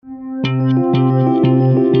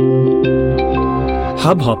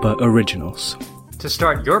Hubhopper Originals. To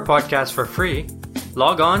start your podcast for free,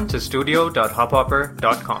 log on to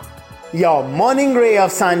studio.hubhopper.com. Your morning ray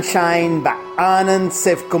of sunshine by Anand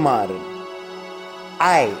Sivkumaran.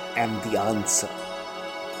 I am the answer.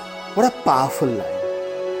 What a powerful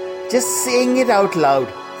line. Just saying it out loud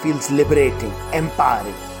feels liberating,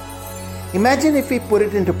 empowering. Imagine if we put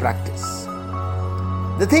it into practice.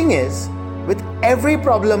 The thing is, with every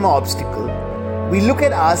problem or obstacle, we look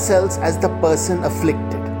at ourselves as the person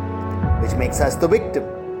afflicted, which makes us the victim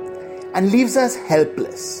and leaves us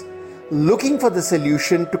helpless, looking for the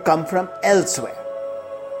solution to come from elsewhere.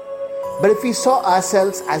 But if we saw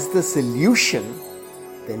ourselves as the solution,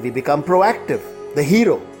 then we become proactive, the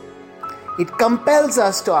hero. It compels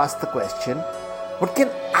us to ask the question, what can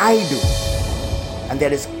I do? And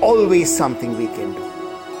there is always something we can do,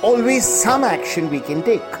 always some action we can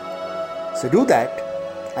take. So do that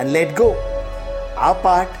and let go. Our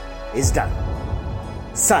part is done.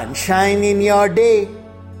 Sunshine in your day.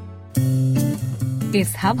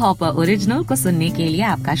 इस hub hopper original को सुनने के लिए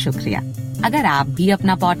आपका शुक्रिया। अगर आप भी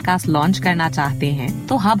अपना पॉडकास्ट लॉन्च करना चाहते हैं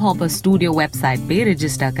तो हब हॉपर स्टूडियो वेबसाइट पे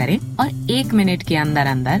रजिस्टर करें और 1 मिनट के अंदर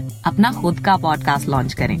अंदर अपना खुद का पॉडकास्ट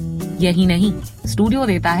लॉन्च करें। यही नहीं, स्टूडियो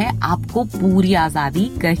देता है आपको पूरी आजादी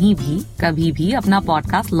कहीं भी कभी भी अपना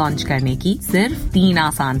पॉडकास्ट लॉन्च करने की, सिर्फ 3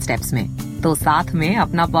 आसान स्टेप्स में। तो साथ में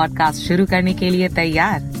अपना पॉडकास्ट शुरू करने के लिए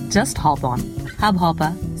तैयार? Just hop on hub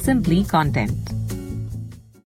hopper, simply content.